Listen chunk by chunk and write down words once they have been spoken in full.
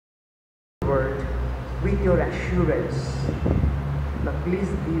word with your assurance. Now please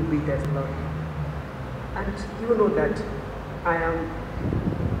be with us, Lord. And you know that I am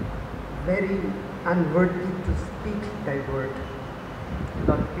very unworthy to speak thy word.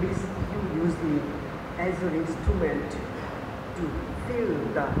 Lord, please you use me as an instrument to fill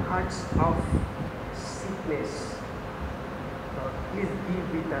the hearts of sickness. Lord, please be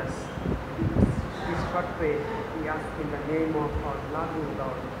with us. This short prayer we ask in the name of our loving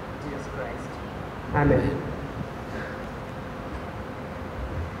Lord Jesus Christ. Amen.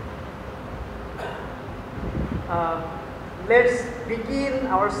 Let's begin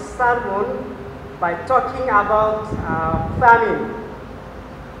our sermon by talking about famine.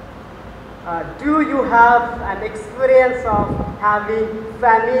 Do you have an experience of having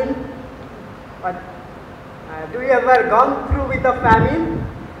famine? Or, do you ever gone through with the famine?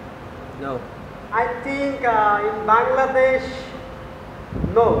 No. I think in Bangladesh,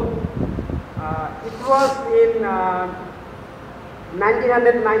 no. It was in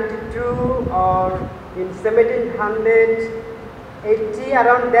 1992 or in 1780,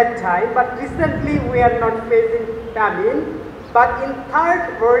 around that time. But recently we are not facing famine. But in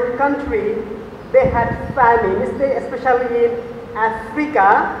third world country, they had famine, especially in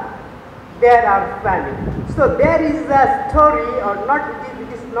Africa, there are famine. So there is a story, or not, it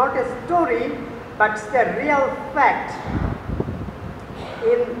is not a story, but it's a real fact.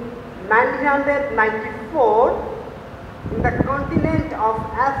 In 1994, in the continent of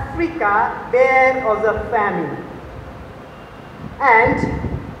Africa, there was a famine. And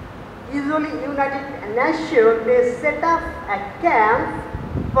usually United Nations, they set up a camp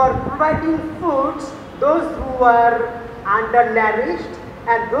for providing foods those who are undernourished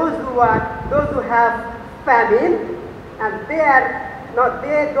and those who have famine, and they are not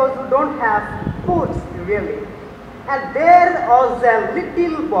there, those who don't have foods really. And there was a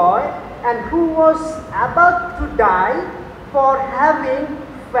little boy and who was about to die for having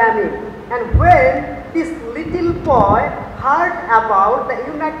famine. And when this little boy heard about the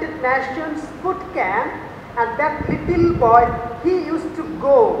United Nations food camp, and that little boy, he used to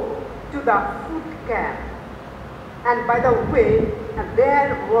go to the food camp. And by the way,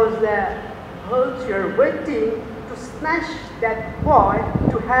 there was a vulture waiting to snatch that boy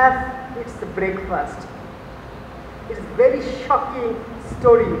to have its breakfast. It is very shocking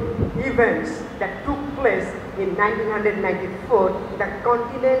story, events that took place in 1994 in the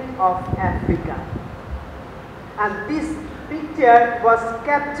continent of Africa. And this picture was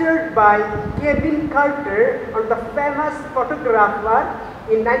captured by Kevin Carter, or the famous photographer,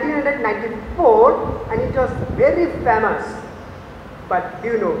 in 1994, and it was very famous. But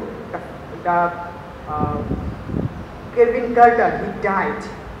you know, Kevin Carter, he died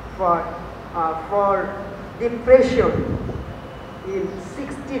for depression in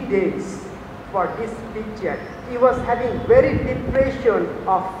 60 days for this picture. He was having very depression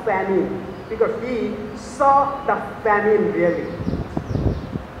of famine because he saw the famine really.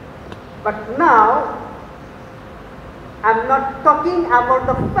 But now, I'm not talking about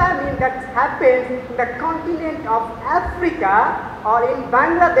the famine that happens in the continent of Africa or in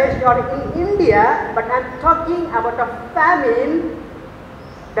Bangladesh or in India, but I'm talking about a famine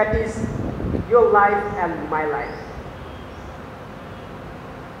that is your life and my life.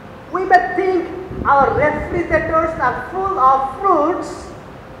 We may think our refrigerators are full of fruits,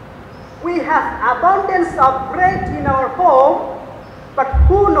 we have abundance of bread in our home, but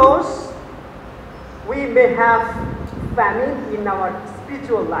who knows, we may have famine in our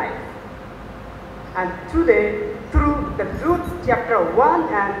spiritual life. And today, through the Ruth chapter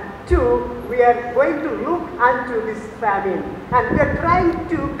 1 and 2, we are going to look into this famine. And we are trying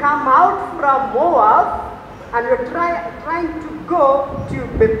to come out from Moab, and we are trying to go to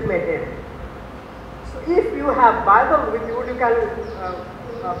Bethlehem. So if you have Bible with you, you can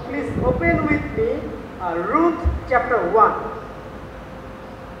please open with me Ruth chapter 1.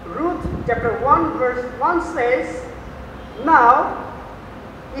 Ruth chapter 1 verse 1 says, "Now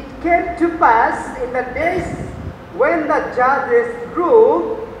it came to pass in the days when the judges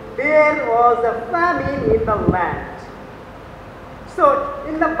ruled, there was a famine in the land." So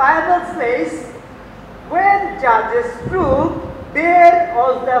in the Bible says, when judges ruled, there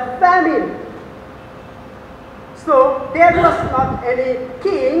was a famine. So there was not any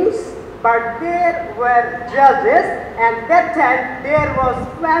kings, but there were judges, and that time there was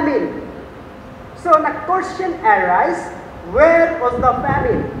famine. So the question arises, where was the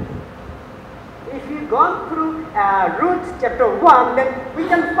famine? If you gone through Ruth chapter 1, then we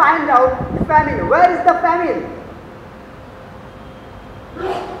can find out famine. Where is the famine?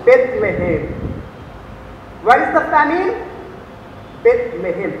 Bethlehem. Where is the famine?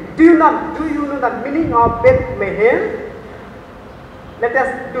 Bethlehem. Do you know the meaning of Bethlehem? Let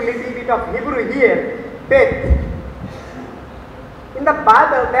us do a little bit of Hebrew here. Beth. In the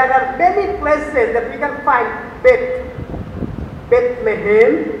Bible, there are many places that we can find Beth.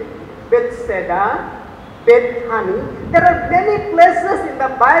 Bethlehem, Bethsaida, Bethany. There are many places in the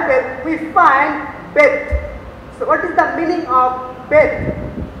Bible we find Beth. So what is the meaning of Beth?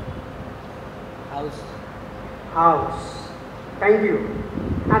 House. House. Thank you.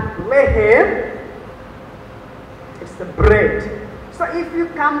 And Lehem, it's the bread. So if you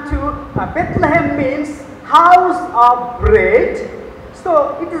come to Bethlehem means house of bread.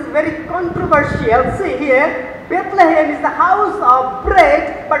 So it is very controversial. See here, Bethlehem is the house of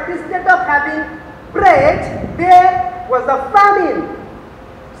bread, but instead of having bread, there was a famine.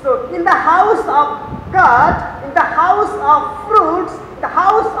 So in the house of God, in the house of fruits, the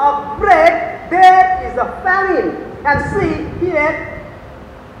house of bread, there is a famine. And see here,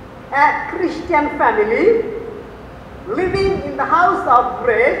 a Christian family living in the house of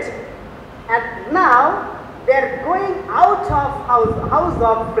bread, and now they are going out of house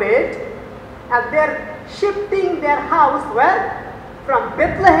of bread, and they are shifting their house where? From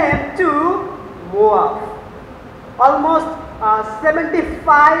Bethlehem to Moab. Almost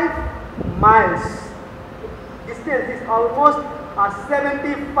 75 miles. Distance is almost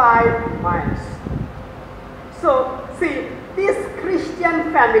 75 miles. So see, this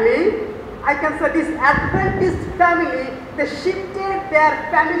Christian family, I can say this Adventist family, they shifted their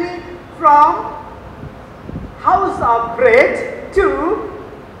family from house of bread to,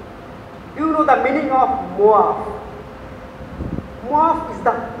 you know the meaning of Moab. Moab is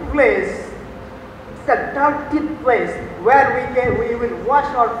the place, it's a dirty place where we will wash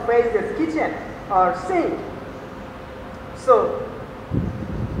our faces, kitchen or sink. So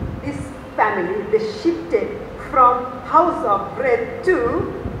this family, they shifted from house of bread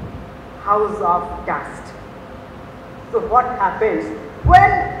to house of dust. So what happens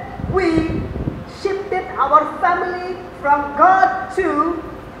when we shifted our family from God to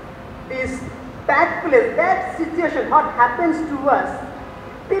this bad place, bad situation? What happens to us?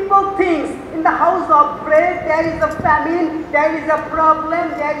 People think in the house of bread there is a famine, there is a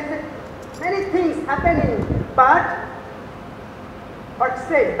problem, there is many things happening. But what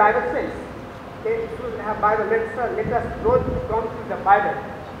says Bible says? If you have Bible, let us go through the Bible.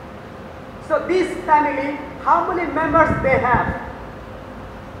 So this family, how many members they have?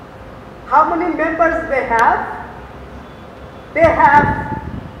 How many members they have? They have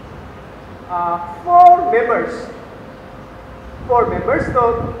 4 members. 4 members.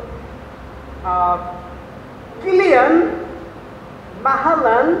 So Gileon,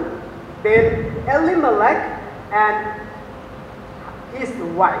 Mahalan, then Elimelech, and his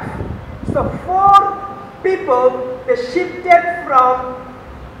wife. So 4 people, they shifted from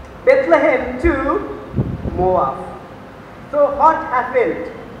Bethlehem to Moab. So what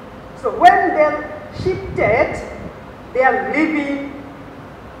happened? So when they shifted, they are living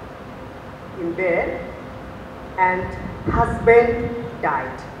in there, and husband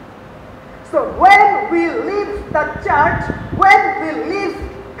died. So when we leave the church, when we leave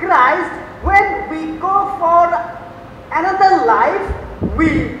Christ, when we go for another life,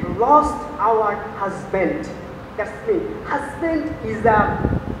 we lost our husband. That's me. Husband is a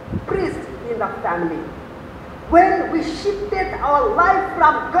priest in the family. When we shifted our life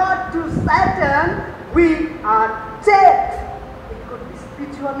from God to Satan, we are dead. It could be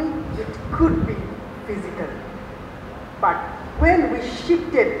spiritually, it could be physically. But when we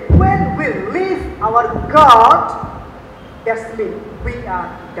shifted, when we leave our God, that's me, we are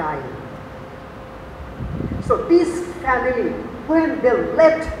dying. So this family, when they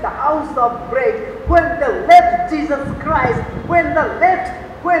left the house of bread, when they left Jesus Christ, when they left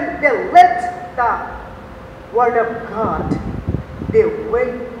the Word of God, they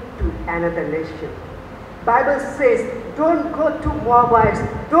went to another nation. Bible says, don't go to Moabites,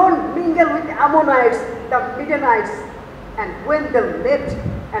 don't mingle with Ammonites, the Midianites. And when they left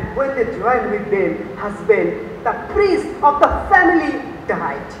and when they joined with them, husband, the priest of the family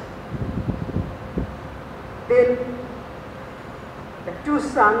died. Then the 2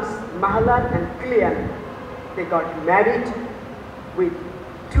 sons, Mahalan and Gileon, they got married with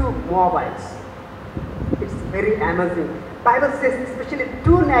 2 Moabites. It's very amazing. Bible says especially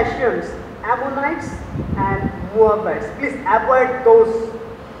 2 nations, Ammonites and Moabites. Please avoid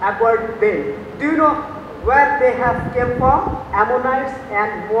them. Do you know where they have came from? Ammonites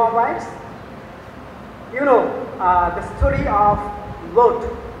and Moabites. You know the story of Lot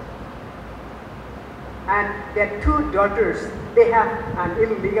and their 2 daughters. They have an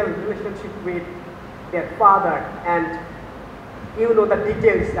illegal relationship with their father, and You know the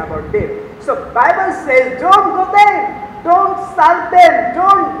details about them. So Bible says, don't go there. Don't serve them.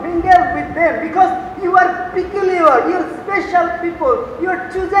 Don't mingle with them, because you are peculiar. You are special people. You are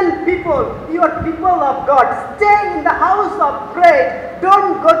chosen people. You are people of God. Stay in the house of bread.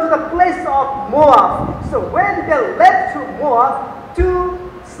 Don't go to the place of Moab. So when they left to Moab,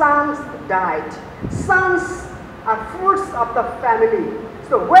 2 sons died. Sons are fruits of the family.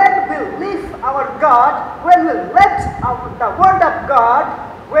 So when we leave our God, when we left the word of God,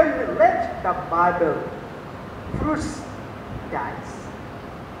 when we left the Bible, fruits dies.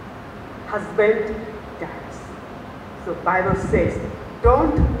 Husband dies. So Bible says,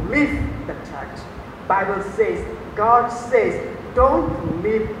 don't leave the church. Bible says, God says, don't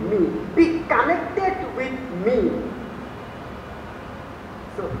leave me. Be connected with me.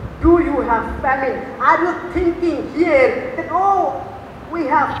 So do you have famine? Are you thinking here that, oh, we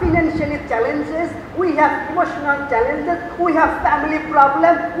have financial challenges, we have emotional challenges, we have family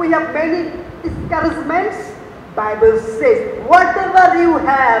problems, we have many discouragements? Bible says, whatever you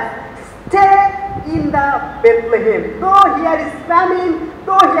have, stay in the Bethlehem. Though here is famine,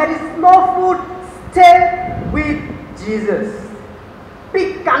 though here is no food, stay with Jesus.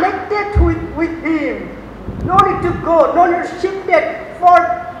 Be connected with Him. No need to go, no need to shift it for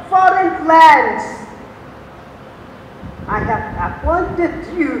foreign lands. I have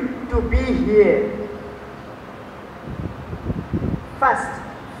appointed you to be here. Fast,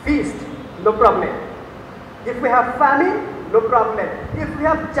 feast, no problem. If we have famine, no problem. If we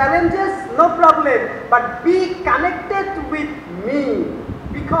have challenges, no problem. But be connected with me.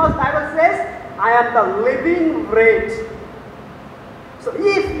 Because Bible says, I am the living bread. So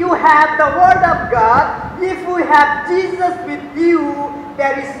if you have the word of God, if you have Jesus with you,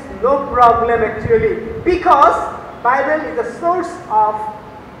 there is no problem actually. Because Bible is the source of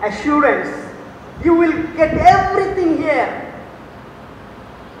assurance. You will get everything here.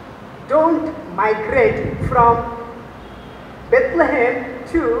 Don't migrate from Bethlehem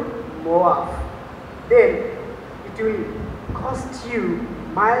to Moab. Then it will cost you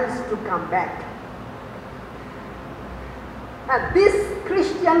miles to come back. And this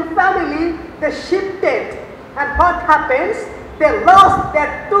Christian family, they shifted. And what happens? They lost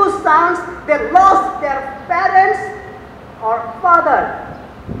their 2 sons, they lost their parents or father.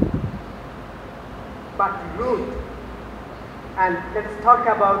 But Ruth, and let's talk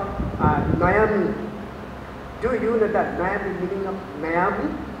about Naomi. Do you know the Naomi meaning of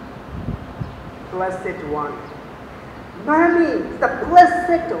Naomi? Blessed one. Naomi is the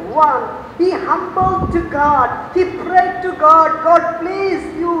blessed one. He humbled to God. He prayed to God, God, please,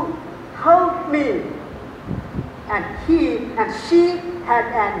 you help me. And she had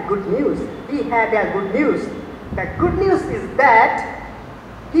a good news. He had a good news. The good news is that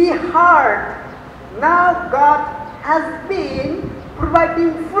he heard, now God has been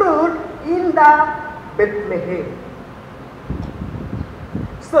providing fruit in the Bethlehem.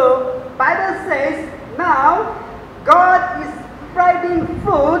 So Bible says now God is providing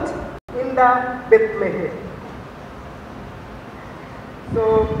food in the Bethlehem.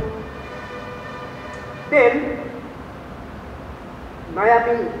 So then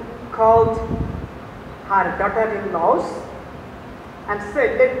Naomi called her daughter-in-laws and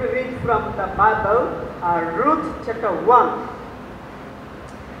said, let me read from the Bible, Ruth chapter 1.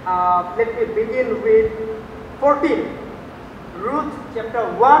 Let me begin with 14. Ruth chapter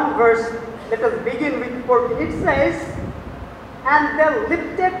 1 verse, let us begin with 14. It says, and they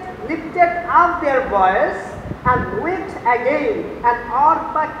lifted up their voice and wept again, and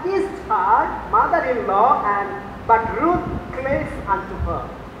Orpah kissed her mother-in-law, but Ruth clave unto her.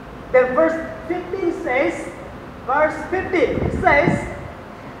 Then verse 15 says, it says,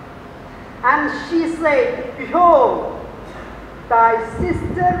 and she said, behold, thy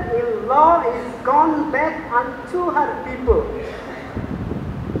sister-in-law is gone back unto her people,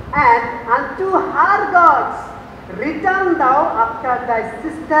 and unto her gods. Return thou after thy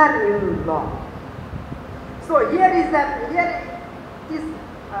sister-in-law. So here is,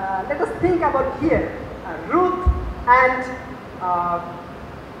 let us think about here, Ruth and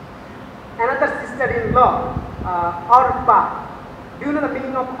another sister-in-law, Orpah. Do you know the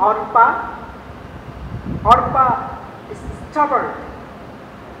meaning of Orpah? Orpah is stubborn,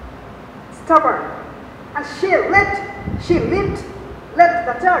 and she left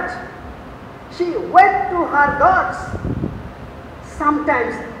the church. She went to her gods.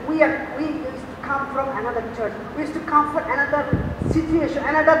 Sometimes we used to come from another church. We used to come from another situation,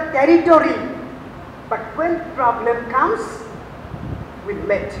 another territory. But when problem comes, we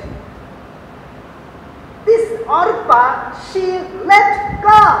left. This Orpah, she left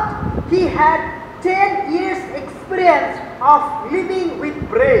God. He had 10 years experience of living with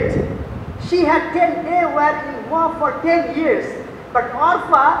bread. She had 10, they were in war for 10 years. But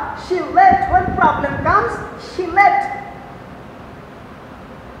Orpha, she left. When problem comes, she left.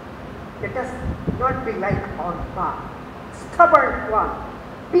 Let us not be like Orpha, stubborn one.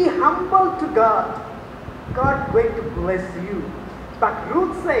 Be humble to God. God going to bless you. But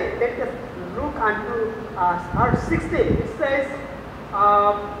Ruth said, let us look unto verse 16. It says,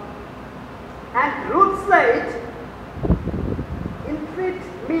 and Ruth said, entreat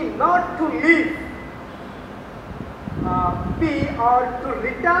me not to leave thee or to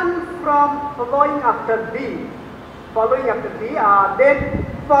return from following after thee. Then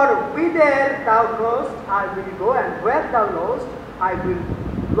for whither thou goest, I will go, and where thou goest, I will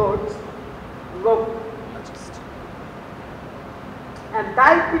go. And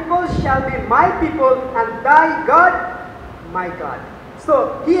thy people shall be my people, and thy God my God.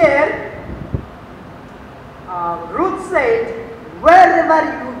 So here, Ruth said, wherever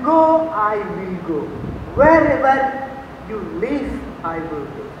you go, I will go. Wherever you live, I will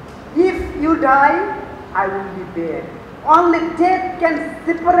go. If you die, I will be there. Only death can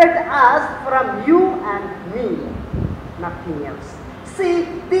separate us from you and me. Nothing else. See,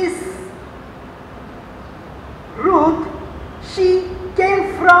 this Ruth, she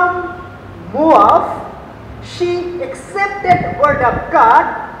came from Moab. She accepted word of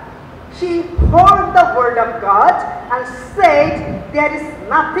God. She heard the word of God and said, there is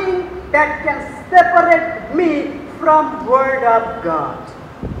nothing that can separate me from word of God.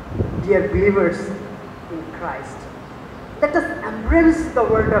 Dear believers in Christ, let us embrace the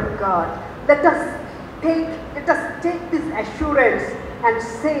word of God. Let us take this assurance and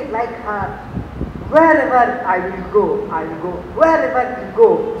say like her, wherever I will go, I will go. Wherever you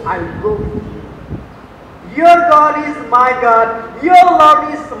go, I will go with you. Your God is my God. Your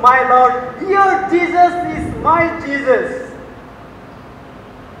Lord is my Lord. Your Jesus is my Jesus.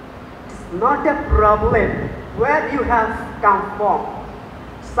 It's not a problem where you have come from.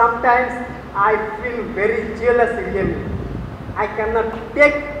 Sometimes I feel very jealous really. I cannot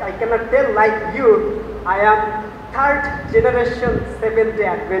tell like you, I am third generation Seventh-day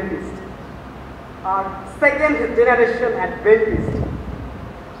Adventist or second generation Adventist.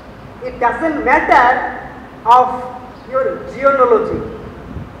 It doesn't matter of your genealogy,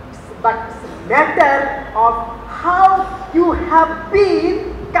 but it's a matter of how you have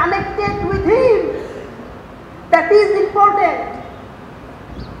been connected with Him. That is important.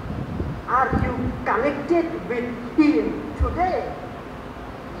 Are you connected with Him today?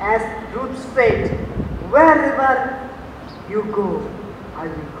 As Ruth said, wherever you go, I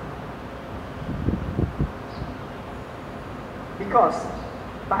will go. Because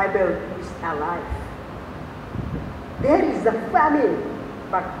Bible is alive. There is a famine,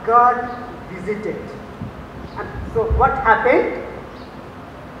 but God visited. And so what happened?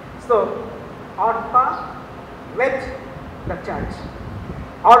 So Orpha left the church.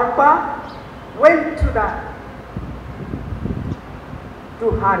 Orpha went to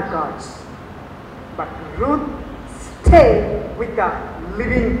her gods. But Ruth stayed with the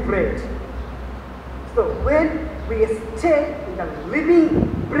living bread. So when we stay in the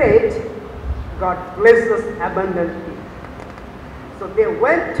living bread, God blesses abundantly. So they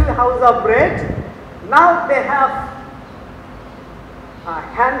went to the house of bread. Now they have a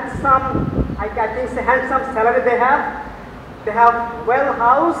handsome, I think it's a handsome salary they have. They have well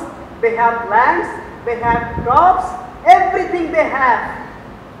house, they have lands, they have crops, everything they have.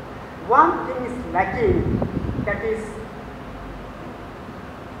 One thing is lacking, that is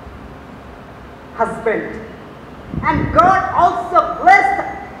husband. And God also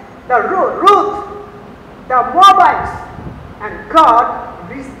blessed the Ruth, the Moabites, and God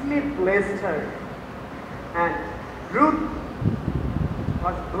richly blessed her. And Ruth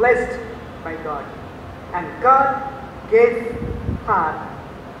was blessed by God, and God gave her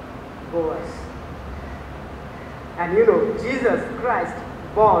Boaz. And you know, Jesus Christ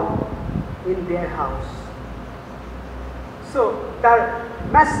born in their house. So the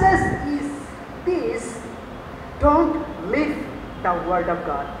message is this: don't leave the word of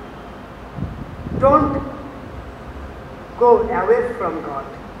God. Don't go away from God.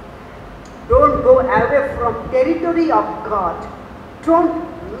 Don't go away from territory of God.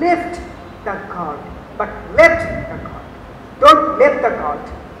 Don't lift the God, but lift the God. Don't lift the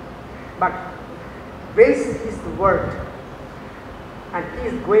God, but raise His word, and He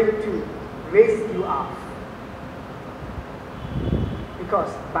is going to raise you up.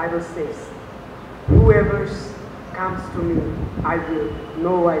 Because Bible says, whoever comes to me, I will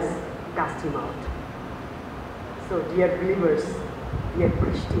no wise cast him out. So dear believers, dear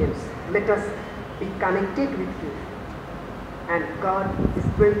Christians, let us be connected with you, and God is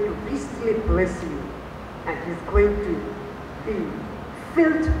going to richly bless you, and He is going to be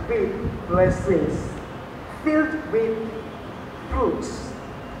filled with blessings, filled with fruits,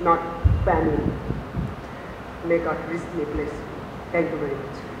 not famine. May God richly bless you. Thank you very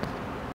much.